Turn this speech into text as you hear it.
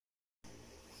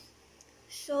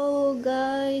So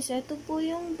guys, ito po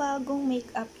yung bagong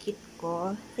makeup kit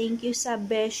ko. Thank you sa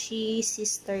Beshi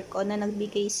sister ko na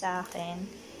nagbigay sa akin.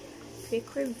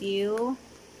 Quick review.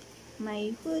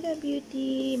 May Huda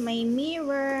Beauty, may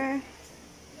mirror.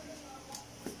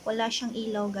 Wala siyang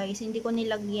ilaw guys. Hindi ko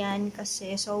nilagyan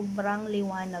kasi sobrang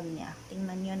liwanag niya.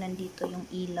 Tingnan nyo, nandito yung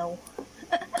ilaw.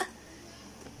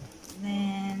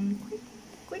 Then,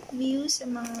 quick view sa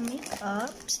mga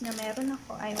makeups na meron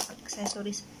ako. Ay,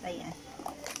 accessories pa yan.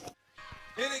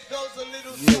 And it goes a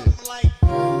little something like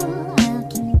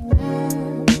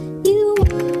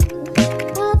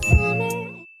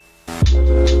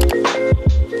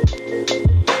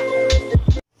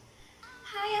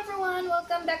Hi everyone!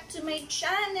 Welcome back to my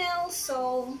channel!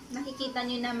 So, nakikita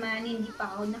nyo naman, hindi pa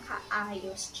ako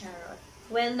nakaayos, charot.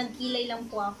 Well, nagkilay lang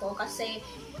po ako kasi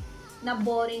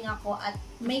na-boring ako at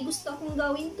may gusto akong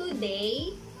gawin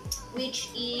today,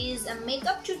 which is a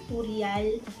makeup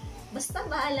tutorial. Basta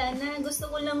bahala na, gusto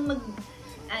ko lang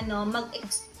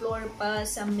mag-explore pa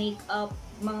sa makeup,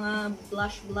 mga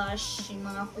blush, yung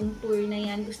mga contour na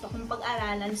yan, gusto kong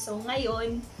pag-aralan. So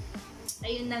ngayon,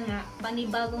 ayun na nga,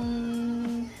 panibagong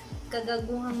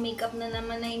kagaguhang makeup na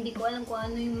naman na hindi ko alam kung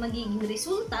ano yung magiging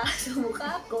resulta sa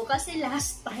mukha ko. Kasi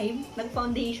last time,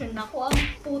 nag-foundation ako, ang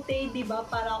puti, diba,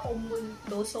 para akong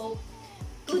multo. So,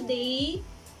 today,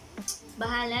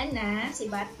 bahala na si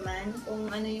Batman kung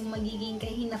ano yung magiging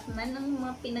kahinatnan ng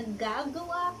mga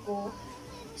pinaggagawa ko.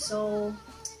 So,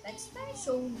 let's start.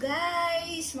 So,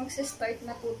 guys, magsa-start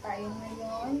na po tayo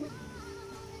ngayon.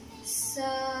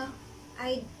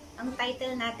 Ang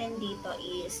title natin dito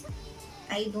is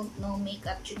I don't know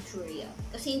makeup tutorial.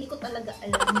 Kasi hindi ko talaga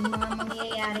alam yung mga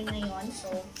mangyayari ngayon. So,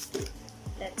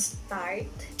 let's start.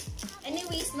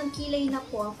 Anyways, nagkilay na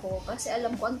po ako kasi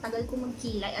alam ko ang tagal ko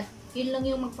magkilay at yun lang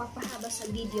yung magpapahaba sa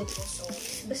video ko. So,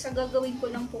 basta gagawin ko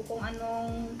lang po kung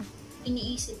anong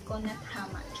iniisip ko na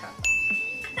tama.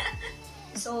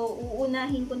 So,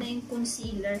 uunahin ko na yung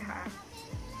concealer ha.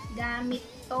 Gamit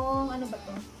tong, ano ba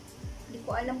to? Hindi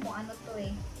ko alam kung ano to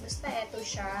eh. Basta eto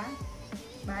siya.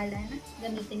 Bahala na.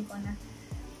 Gamitin ko na.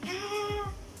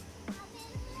 Ah!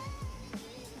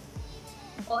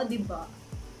 O, diba?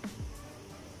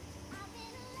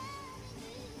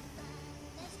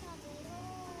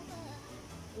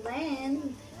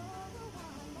 Blend.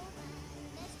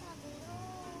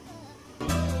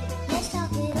 Let's talk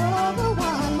it over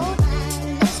one more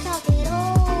time. Let's talk it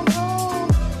over.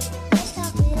 Let's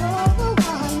talk it over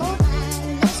one more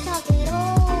time. Let's talk it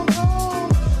over.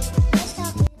 Let's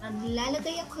talk it.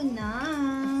 Naglalagay ako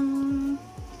ng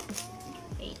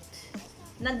wait.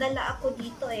 Nadala ako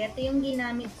dito eh. Ito yung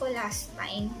ginamit ko last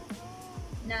time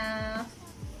na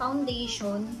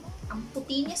foundation. Ang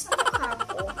puti niya sa mukha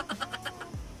ko.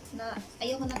 Na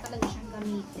ayoko na talaga siyang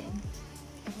gamitin.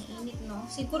 Ang init, no?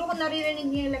 Siguro kung naririnig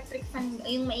niyo yung electric fan,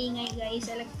 yung maingay guys,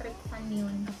 electric fan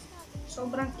yun.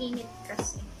 Sobrang init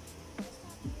kasi.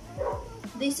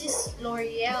 This is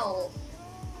L'Oreal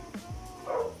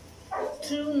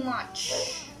Too Much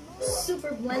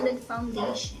Super Blended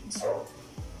Foundation. So,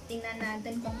 tingnan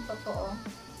natin kung totoo.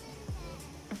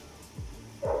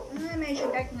 Medyo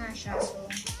dark nga siya. So,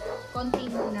 konti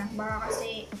muna. Baka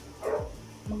kasi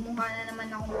magmukha na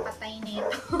naman akong patay nito.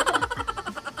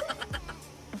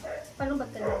 Paano ba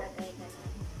ito lalagay?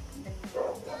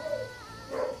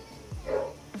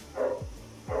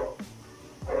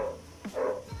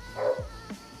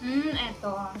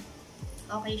 Eto.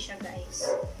 Okay siya guys.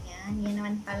 Yan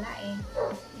naman pala eh.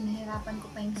 Pinahirapan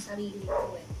ko pa yung sarili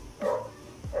ko eh.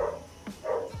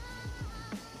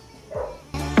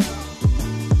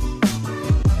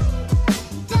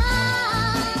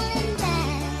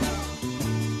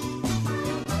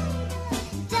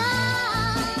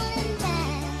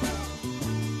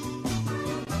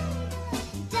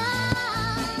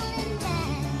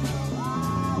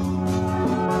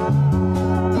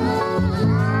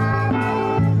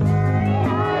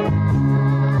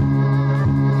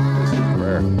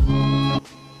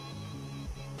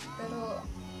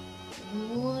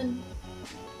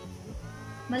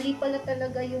 Mali pala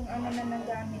talaga yung ano na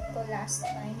nagamit ko last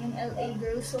time. Yung LA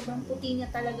girl, sobrang puti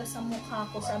niya talaga sa mukha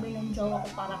ko. Sabi ng jowa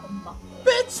ko para kong baklo.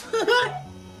 Bitch!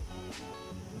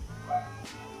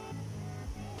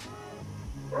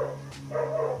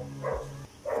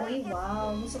 Uy,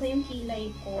 wow. Gusto ko yung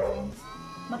kilay ko.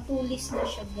 Matulis na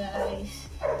siya, guys.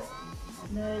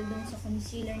 Dahil dun sa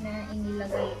concealer na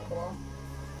inilagay ko.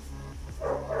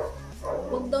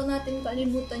 Huwag daw natin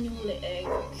kalimutan yung leeg.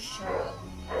 Shut.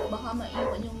 Baka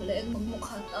maiwan yung leeg,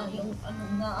 magmukha tayong ano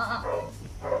nga.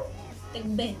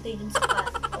 Tig-20 dun sa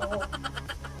kanto.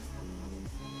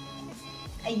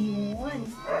 Ayun.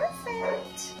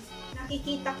 Perfect.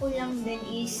 nakikita ko lang din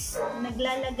is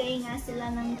naglalagay nga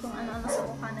sila ng kung ano-ano sa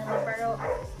mukha nila, pero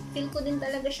feel ko din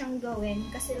talaga siyang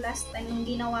gawin kasi last time nung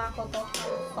ginawa ko to,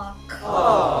 fuck.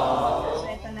 So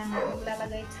ito na nga,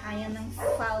 maglalagay tayo ng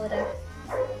powder.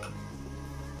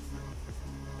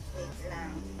 Wait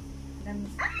lang.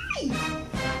 Ay!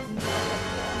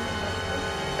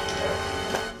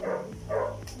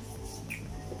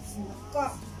 Nako.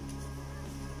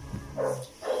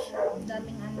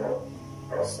 Daming ano.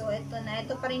 So, ito na.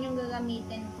 Ito pa rin yung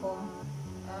gagamitin ko.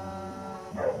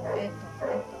 Ito.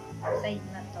 Side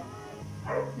na to.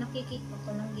 Nakikita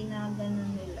ko lang ginagano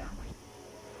nila.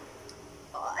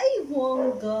 Ay,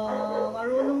 wongga.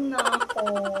 Marunong na ako.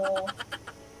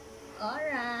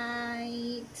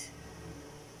 Alright.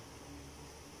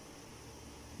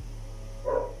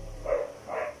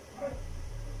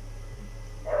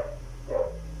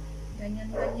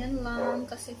 Ganyan lang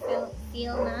kasi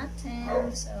feel natin.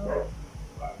 So,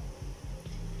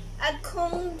 at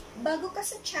kung bago ka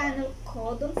sa channel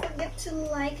ko, don't forget to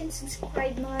like and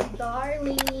subscribe mga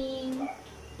darling.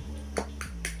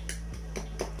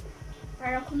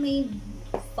 Para kung may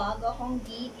bago akong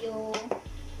video,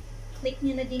 click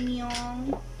nyo na din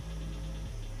yung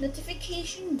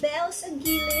notification bell sa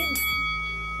gilid.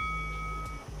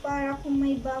 Para kung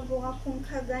may bago akong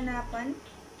kaganapan,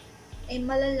 ay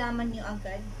malalaman nyo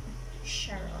agad.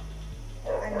 Charot.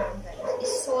 Alam guys,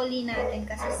 isoli natin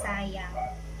kasi sayang.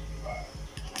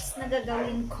 Tapos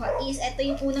nagagawin ko is, ito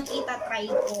yung unang itatry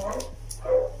ko.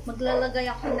 Maglalagay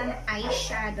ako ng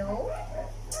eyeshadow.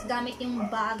 Gamit yung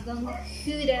bagong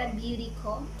Huda Beauty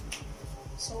ko.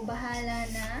 So, bahala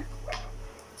na.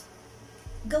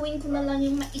 Gawin ko na lang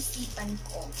yung maisipan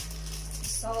ko.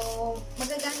 So,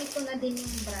 magagamit ko na din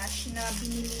yung brush na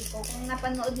binili ko. Kung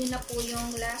napanood niyo na po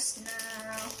yung last na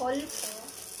haul ko,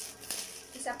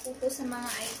 isa po po sa mga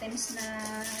items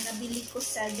na nabili ko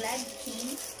sa Glad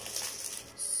King.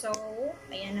 So,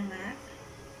 ayan na nga.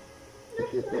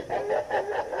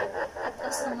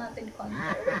 Atas na natin konti.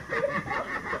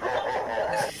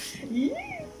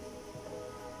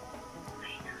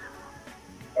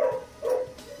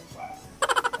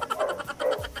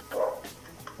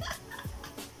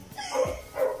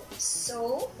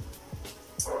 So,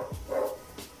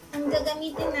 ang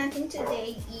gagamitin natin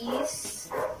today is,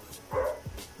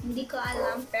 hindi ko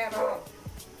alam pero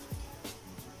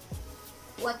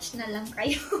watch na lang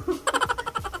kayo.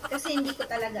 Kasi hindi ko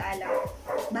talaga alam.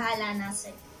 Bahala na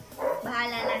sir.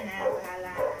 Bahala na.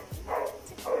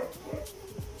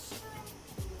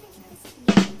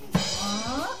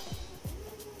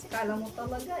 Kala mo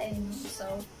talaga eh. So,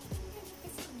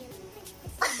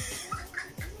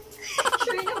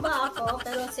 sure na ba ako?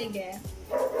 Pero sige.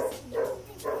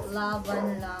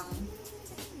 Laban lang.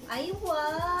 Ay,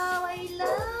 wow! I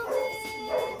love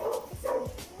it!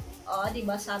 Oh,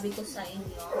 diba sabi ko sa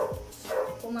inyo,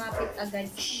 kumapit agad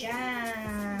siya.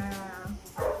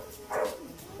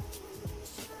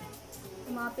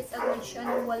 Kumapit agad siya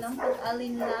nang walang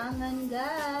pag-alinlangan,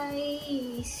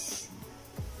 guys.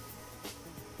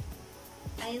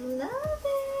 I love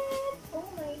it! Oh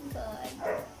my God.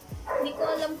 Hindi ko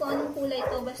alam kung anong kulay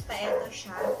ito, basta ito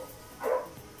siya.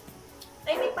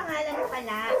 Ay, may pangalan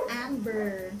pala,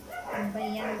 Amber. Ano ba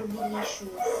yan?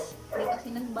 Rubilicious. Hindi kasi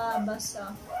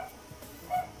nagbabasa.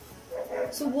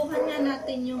 Subukan nga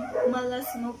natin yung mala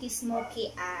smoky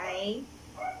eye.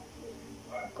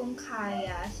 Kung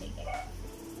kaya, sige.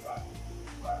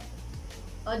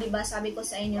 O, diba, sabi ko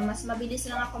sa inyo, mas mabilis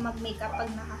lang ako mag-makeup pag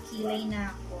nakakilay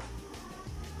na ako.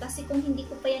 Kasi kung hindi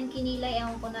ko pa yan kinilay,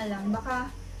 ewan ko na lang,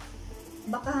 baka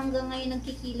hanggang ngayon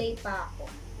nagkikilay pa ako.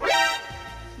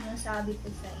 Sinasabi ko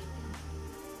sa inyo.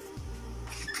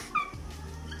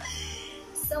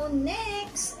 So,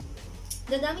 next,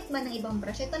 gagamit ba ng ibang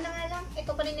brush? Ito na nga lang, ito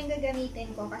pa rin ang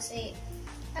gagamitin ko kasi,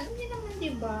 alam niyo naman,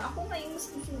 diba? Ako ngayon mas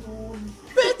susunod.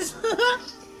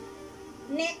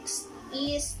 Next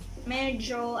is,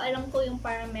 alam ko yung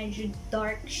parang medyo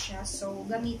dark siya. So,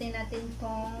 gamitin natin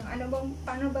tong,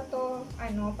 paano ba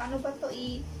to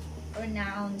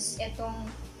i-pronounce? Etong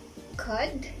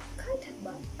cud? Cud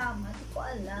ba? Tama, di ko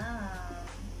alam.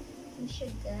 Hindi siya,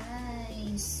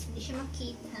 guys. Hindi siya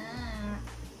makita.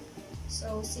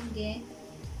 So, sige.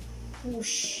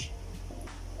 Push.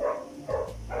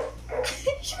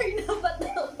 Sure na ba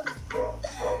ito?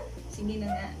 Sige na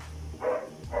nga.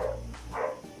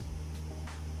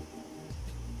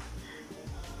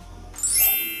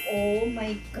 Oh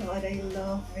my God, I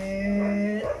love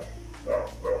it.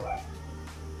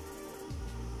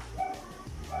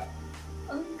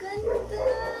 Ang ganda.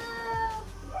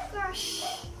 Gosh.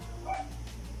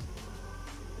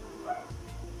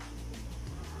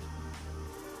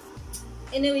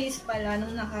 Anyways pala,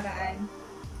 nung nakaraan,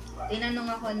 tinanong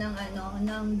ako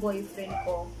ng boyfriend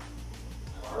ko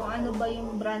kung ano ba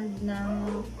yung brand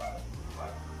ng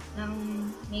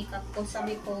makeup ko.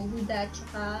 Sabi ko, Huda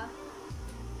tsaka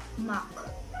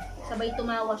MAC. Sabay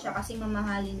tumawa siya kasi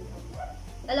mamahalin ko.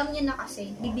 Alam niya na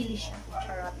kasi, bibili siya.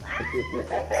 Charot.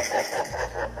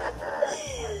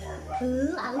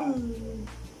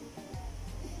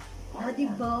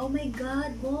 Diba? Oh my God,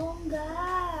 bongga!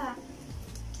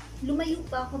 Lumayo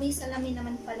pa ako, may salamin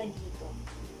naman pala dito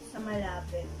sa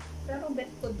malapit. Pero bet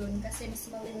ko dun kasi mas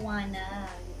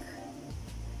maliwanag.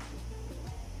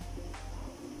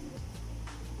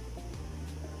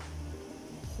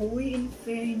 Hoy, in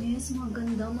fairness,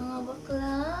 maganda mga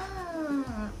bakla.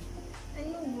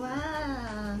 Ano ba?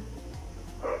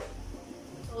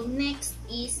 So, next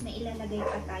is may ilalagay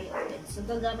pa tayo ulit. So,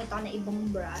 gagamit ako ng ibang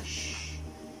brush.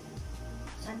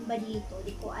 Saan ba dito?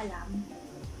 Di ko alam.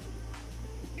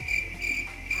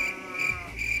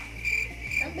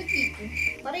 Saan ba dito?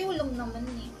 Pareho lang naman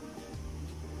eh.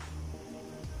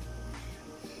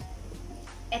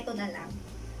 Eto na lang.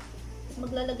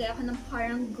 Maglalagay ako ng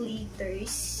parang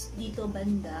glitters dito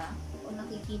banda. Kung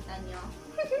nakikita nyo.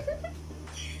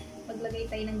 Maglagay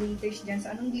tayo ng glitters dyan.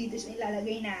 So, anong glitters na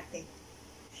ilalagay natin?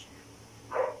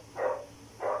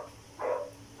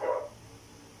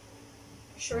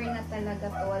 Sure na talaga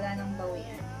to. Wala nang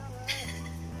bawian.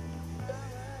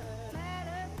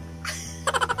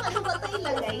 Ano ba ito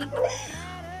ilagay?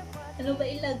 Ano ba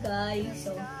ilagay?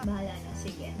 So, bahala na.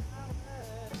 Sige.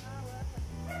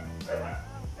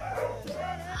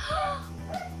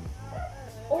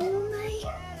 Oh my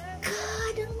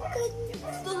God! Ang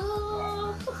ganda!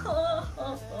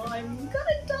 I'm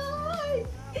gonna die!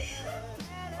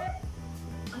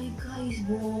 Ay guys,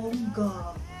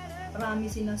 bongga! Marami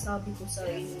sinasabi ko sa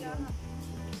inyo.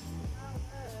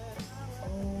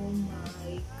 Oh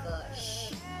my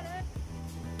gosh!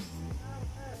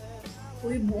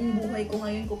 Uy, buong buhay ko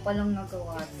ngayon ko palang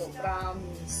nagawa to.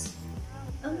 Promise.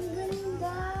 Ang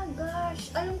ganda,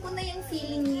 gosh. Alam ko na yung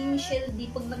feeling ni Michelle D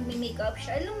pag nagme-makeup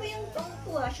siya. Alam mo yung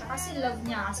tuwa siya kasi love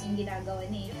niya kasi yung ginagawa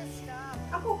niya.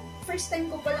 Ako, first time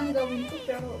ko palang gawin ko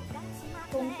pero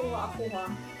tuwa ako ha.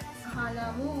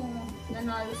 Akala mo,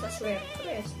 nanalo sa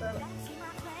sweatpress pero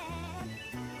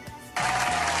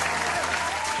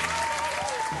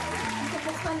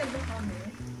kapag na ba kami?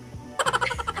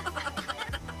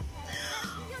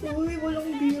 Uy,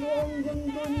 walang biro. Ang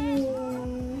ganda niyo.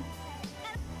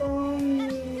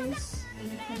 Promise.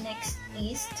 Next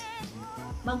is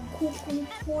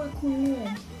magkukontour ko nyo.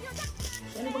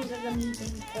 So, ano bang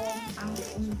gagamitin ko ang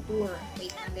contour?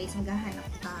 Wait na guys, maghahanap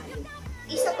tayo.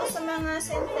 Isa to sa mga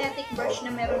synthetic brush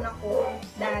na meron ako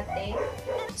dati.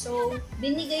 So,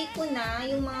 binigay ko na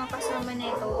yung mga kasama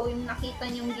nito o yung nakita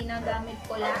nyo yung ginagamit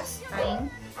ko last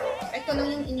time. Ito lang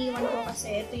yung iniwan ko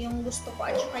kasi ito yung gusto ko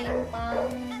at saka yung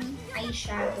pang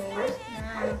eyeshadow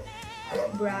na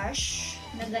brush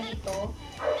na ganito.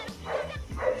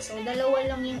 So, dalawa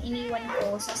lang yung iniwan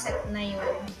ko sa set na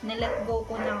yun. Nilet go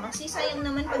ko na. Kasi sayang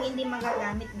naman pag hindi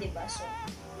magagamit, diba? So,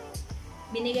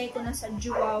 binigay ko na sa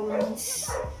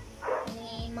Jewels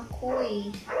ni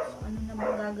Makoy. So, ano na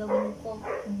ba gagawin ko?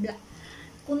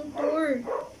 Contour.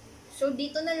 So,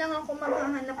 dito na lang ako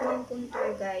maghahanap ng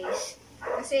contour, guys.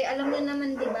 Kasi, alam nyo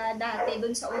naman, diba, dati,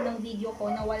 dun sa unang video ko,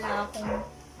 na wala akong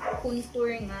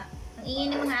contour nga. Ang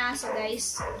ingay ng mga aso,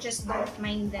 guys, just don't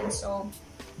mind them. So,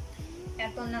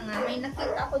 eto na nga. May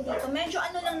nakita ko dito. Medyo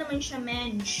ano lang naman siya,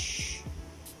 medyo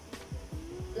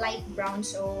light brown.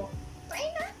 So, try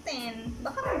natin.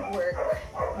 Baka mag-work.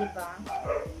 Diba?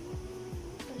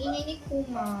 Ang ingay ni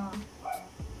Kuma.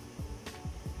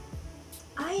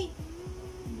 Ay!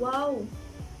 Wow!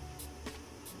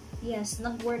 Yes,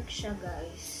 nag-work siya,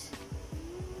 guys.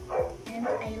 And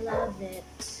I love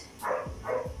it.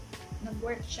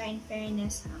 Nag-work siya, in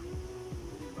fairness, ha?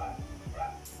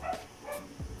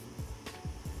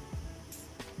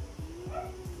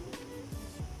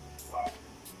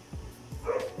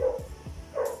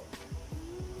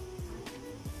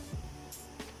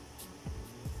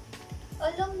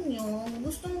 Alam nyo,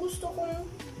 minsan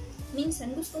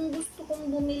gustong-gusto kong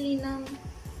bumili ng,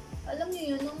 alam nyo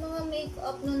yun, ng mga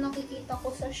makeup na nakikita ko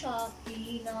sa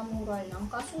Shopee na mura lang.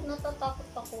 Kaso natatakot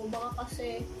ako, baka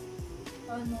kasi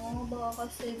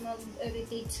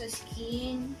mag-irritate sa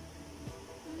skin.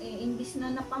 Eh, imbis na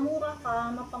napamura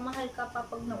ka, mapamahal ka pa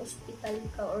pag na-hospital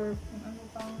ka or kung ano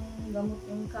pang gamot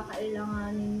yung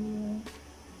kakailanganin mo.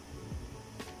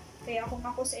 Kaya kung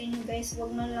ako sa inyo guys,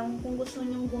 wag na lang kung gusto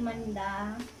nyong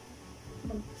gumanda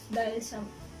dahil sa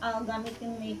gamit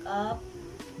yung makeup.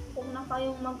 Kung na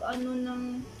kayong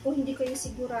kung hindi kayo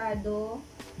sigurado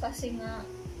kasi nga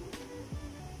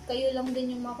kayo lang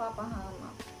din yung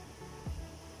mapapahamak.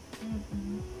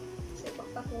 So,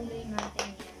 pagpatuloy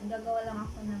natin yan. Gagawa lang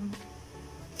ako ng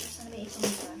saan na itong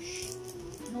brush.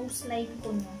 Nose line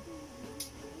ko na.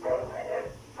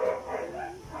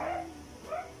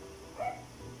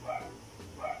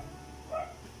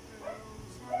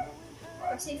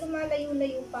 Kasi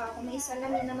lumalayo-layo pa ako. May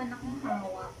salamin naman akong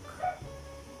hawak.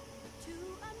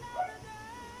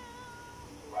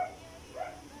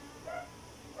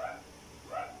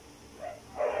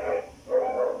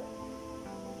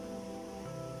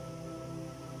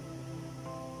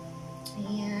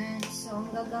 Ayan. So,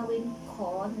 ang gagawin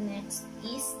ko next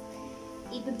is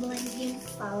i-blend yung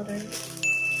powder.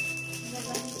 Ang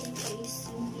gagawin ko is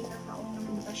yung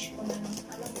pinakaunang brush ko na lang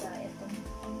talaga. Itong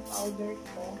powder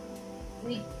ko.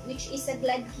 Which is a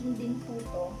glad king din po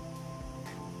to.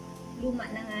 Luma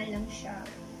na nga lang siya.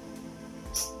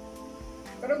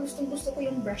 Pero gustong-gusto ko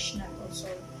yung brush na to. So,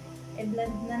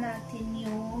 i-blend na natin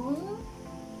yung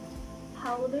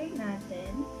powder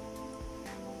natin.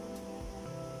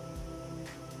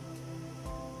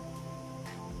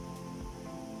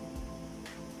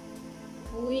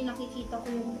 Uy, nakikita ko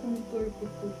yung contour ko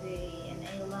today. And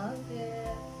I love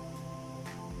it.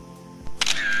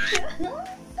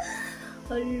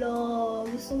 Hala,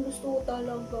 gustong-gusto ko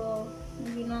talaga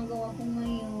yung ginagawa ko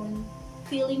ngayon.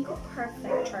 Feeling ko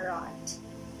perfect, charot.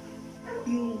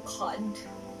 Yung cod.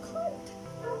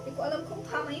 Hindi ko alam kung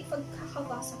tama yung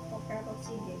pagkakabasa ko, pero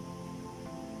sige.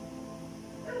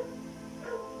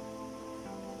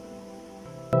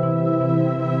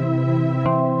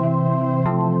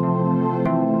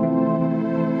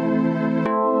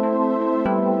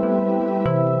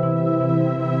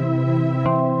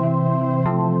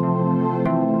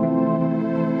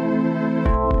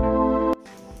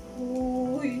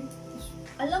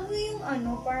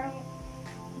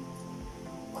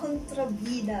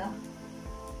 Kontrabida.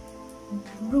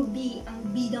 Ruby ang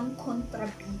bidang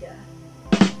kontrabida.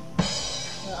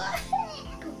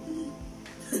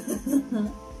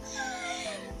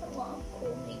 Tawa ako,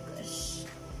 oh my gosh.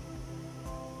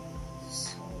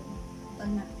 So, ito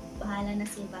na. Bahala na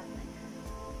si Batman.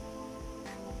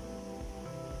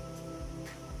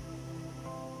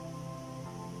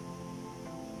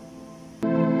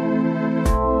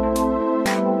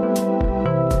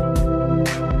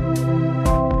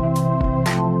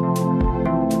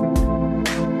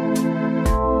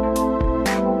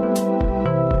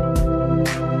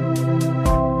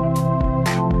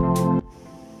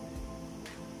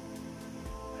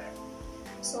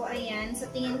 So, ayan.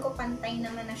 Sa tingin ko, pantay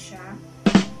naman na siya.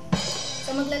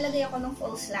 So, maglalagay ako ng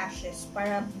false lashes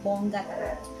para bongga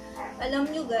talaga. Alam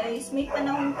nyo guys, may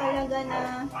panahon talaga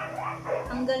na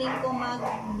ang galing ko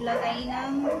maglagay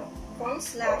ng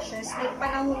false lashes. May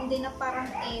panahon din na parang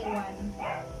ewan.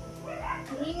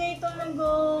 Ingay talaga.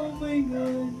 Oh my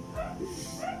God.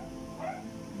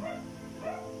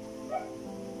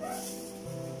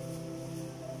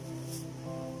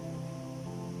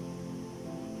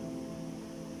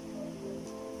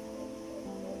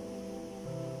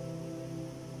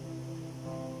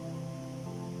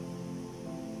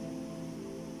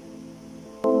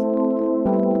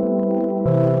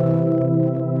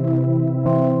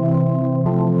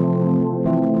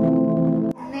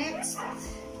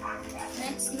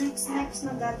 Next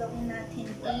na gagawin natin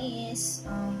is,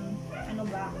 ano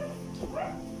ba?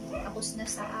 Tapos na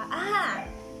sa,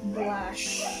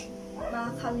 blush.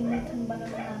 Makakalimutan ba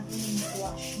naman natin yung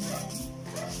blush na yan?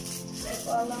 Hindi ko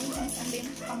alam kung saan din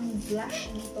pang blush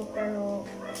dito, pero,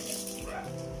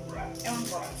 ewan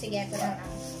ko. Sige, ito na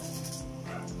lang.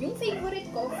 Yung favorite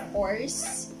ko, of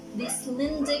course, this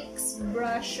Lindex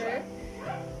blusher.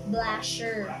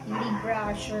 Hindi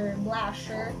blusher.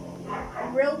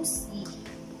 Rosy.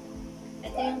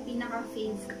 Ito yung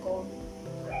pinaka-fave ko.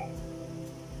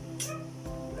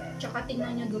 Tsaka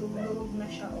tingnan nyo, durug-durug na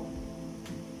siya, oh.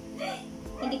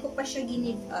 Hindi ko pa siya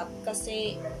give up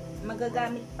kasi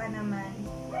magagamit pa naman.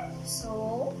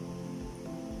 So,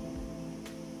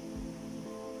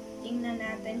 tingnan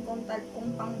natin kung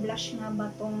pang-blush nga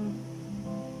ba tong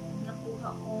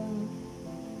nakuha kong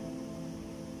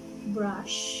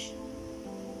brush.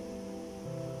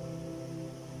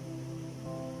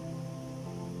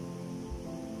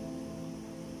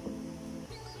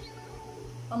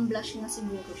 Pang-blush nga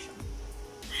siguro siya.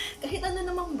 Kahit ano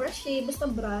namang brush eh, basta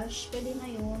brush, pwede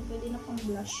na yun. Pwede na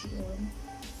pang-blush yun.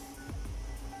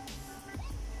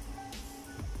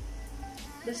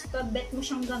 Basta bet mo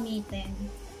siyang gamitin.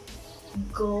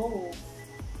 Go!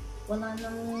 Wala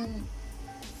nang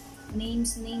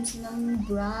names ng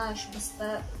brush.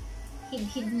 Basta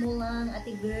hid mo lang,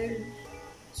 ate girl.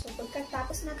 So,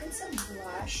 pagkatapos natin sa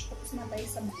blush, tapos na tayo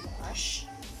sa blush.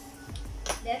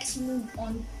 let's move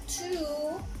on to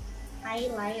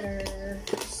highlighter.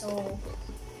 So,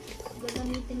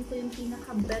 gagamitin ko yung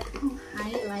pinaka-bet kong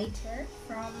highlighter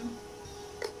from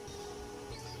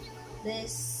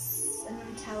this,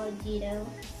 anong tawag dito?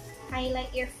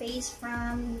 Highlight your face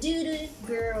from Dude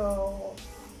Girl.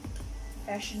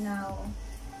 Professional.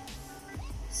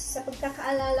 Sa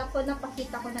pagkakaalala ko,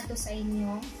 napakita ko na to sa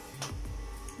inyo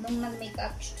nung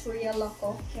nag-makeup tutorial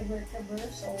ako, cover.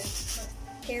 So,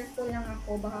 careful lang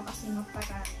ako, baka kasi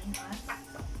maparami, ha?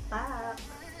 Tak.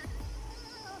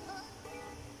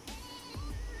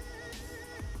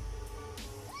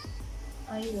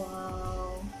 Ay,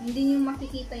 wow. Hindi nyo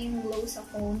makikita yung glow sa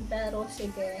phone, pero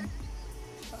sige.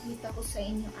 Pakita ko sa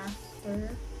inyo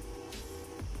after.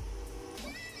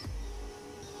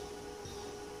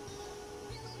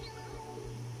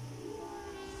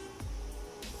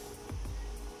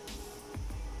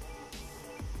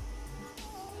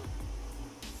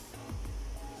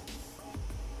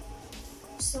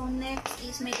 So, next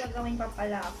is may gagawin pa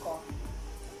pala ako.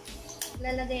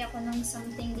 Lalagay ako ng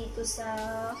something dito sa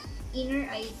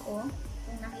inner eye ko.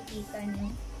 Kung nakikita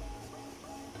nyo.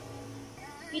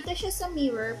 Kita siya sa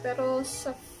mirror, pero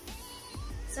sa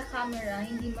camera,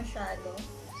 hindi masyado.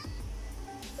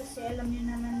 Kasi alam nyo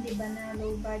naman, diba, na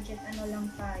low budget, ano lang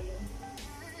tayo.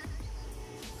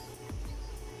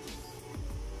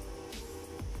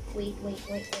 Wait.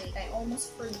 I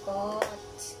almost forgot.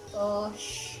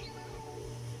 Gosh.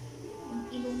 Yung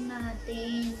ilong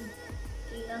natin.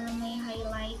 Kailangan may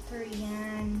highlighter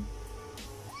yan.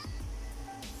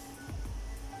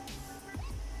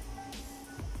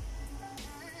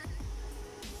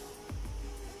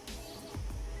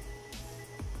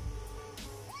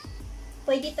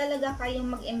 Pwede talaga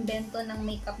kayong mag-imbento ng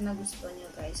makeup na gusto nyo,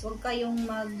 guys. Huwag kayong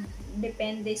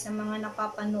mag-depende sa mga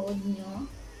napapanood nyo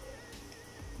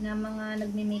na mga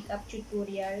nagme-makeup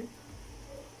tutorial.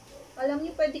 Alam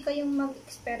niyo, pwede kayong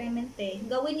mag-experiment eh.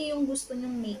 Gawin niyo yung gusto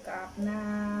nyong makeup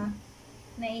na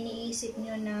iniisip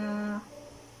niyo na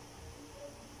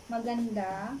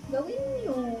maganda. Gawin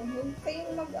niyo. Huwag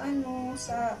kayong mag-ano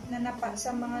sa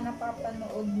mga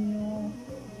napapanood niyo.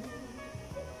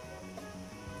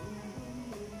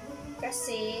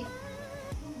 Kasi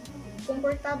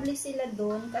komportable sila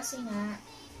doon kasi nga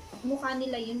mukha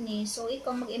nila yun eh. So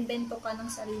ikaw mag-invento ka ng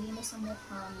sarili mo sa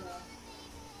mukha mo.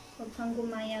 Huwag kang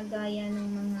gumaya-gaya ng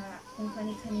mga kung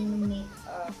kani-kaninong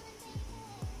makeup.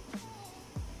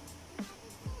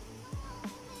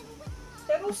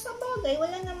 Pero sa bagay,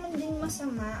 wala naman din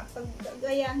masama pag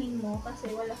gayahin mo kasi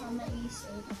wala kang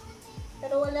maisip.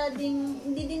 Pero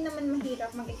hindi din naman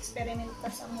mahirap mag-experiment ka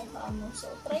sa mukha mo.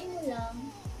 So, try mo lang.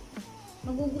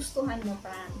 Magugustuhan mo,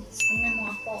 promise. Tingnan mo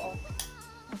ako, oh.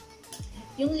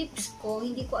 Yung lips ko,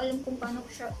 hindi ko alam kung paano ko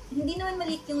siya, hindi naman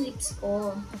maliit yung lips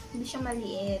ko. Hindi siya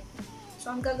maliit. So,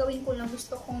 ang gagawin ko lang,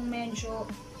 gusto kong medyo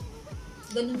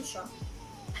ganun siya.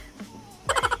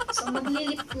 So,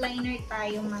 magli-lip liner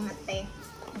tayo, mga te.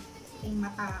 Yung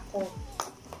mata ko.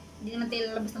 Hindi naman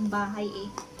tayo lalabas ng bahay eh.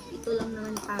 Ito lang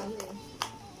naman tayo eh.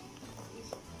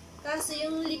 Kasi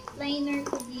yung lip liner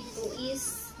ko dito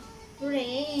is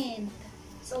red.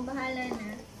 So, bahala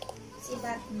na si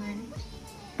Batman.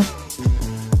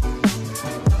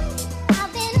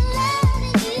 I've been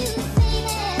loving you,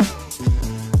 baby.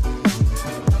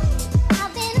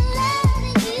 I've been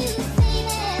loving you,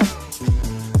 baby.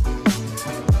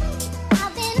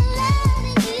 I've been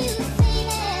loving you,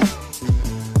 baby.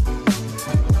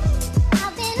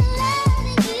 I've been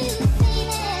loving you,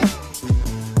 baby.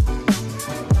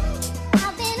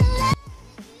 I've been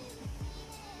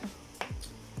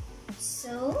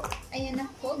So, ayan na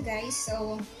po guys.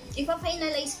 So,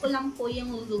 ipa-finalize ko lang po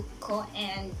yung look ko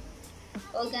and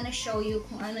I'm gonna show you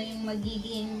kung ano yung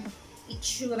magiging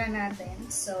itsura natin.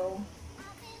 So,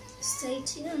 stay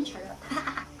tuned, charot.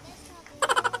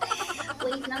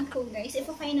 Wait lang po guys.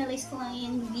 Ipa-finalize ko lang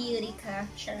yung beauty ka,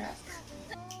 charot.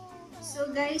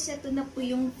 So guys, ito na po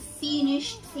yung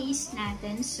finished face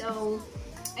natin. So,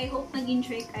 I hope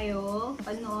nag-enjoy kayo.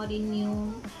 Panoorin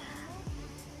yung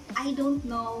I don't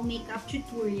know makeup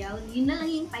tutorial. Yun na lang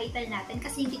yung title natin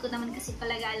kasi hindi ko naman kasi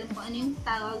talaga alam kung ano yung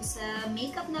tawag sa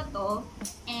makeup na to.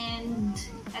 And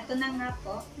eto na nga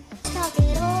po. Let's talk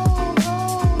it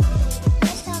over.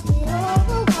 Let's talk it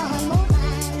over one more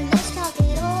time. Let's talk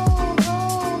it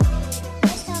over.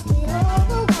 Let's talk it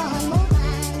over one more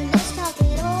time. Let's talk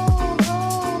it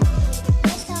over.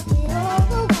 Let's talk it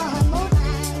over one more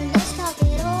time. Let's talk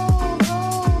it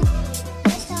over.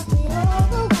 Let's talk it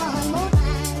over one more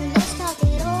time. Let's talk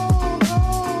it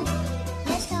over.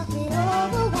 Let's talk it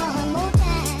over one more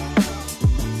time.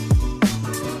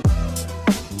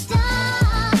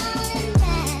 Darling.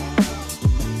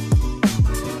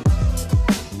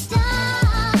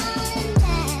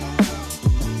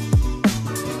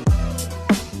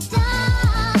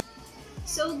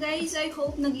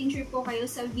 nag-enjoy po kayo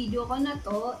sa video ko na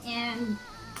to. And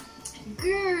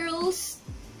girls,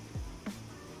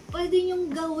 pwede nyong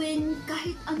gawin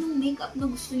kahit anong makeup na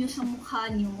gusto nyo sa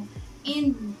mukha nyo.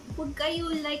 And huwag kayo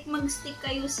like mag-stick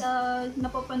kayo sa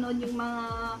napapanood yung mga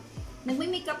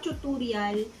nagme-makeup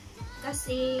tutorial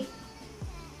kasi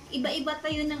iba-iba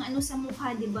tayo ng ano sa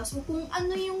mukha, diba? So kung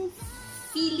ano yung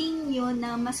feeling nyo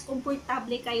na mas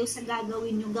komportable kayo sa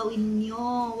gagawin nyo, gawin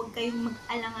nyo. Huwag kayong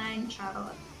mag-alangan,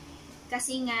 charot.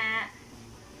 Kasi nga,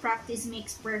 practice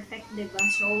makes perfect, diba?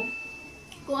 So,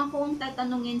 kung ako ang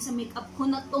tatanungin sa makeup ko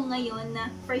na to ngayon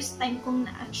na first time kong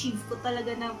na-achieve ko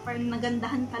talaga na parang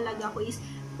nagandahan talaga ako is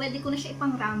pwede ko na siya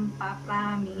ipang rampa,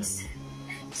 promise.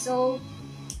 So,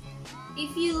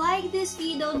 if you like this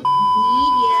video,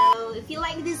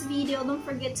 don't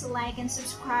forget to like and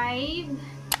subscribe.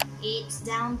 It's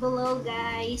down below,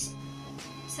 guys.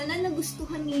 Sana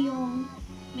nagustuhan niyo yung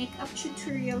makeup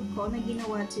tutorial ko na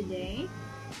ginawa today.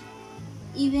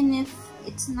 Even if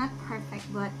it's not perfect,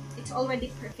 but it's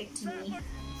already perfect to me.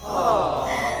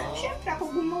 Siyempre ako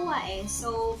gumawa eh.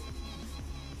 So,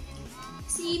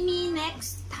 see me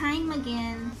next time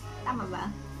again. Tama ba?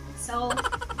 So,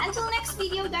 until next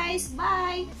video guys.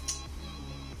 Bye!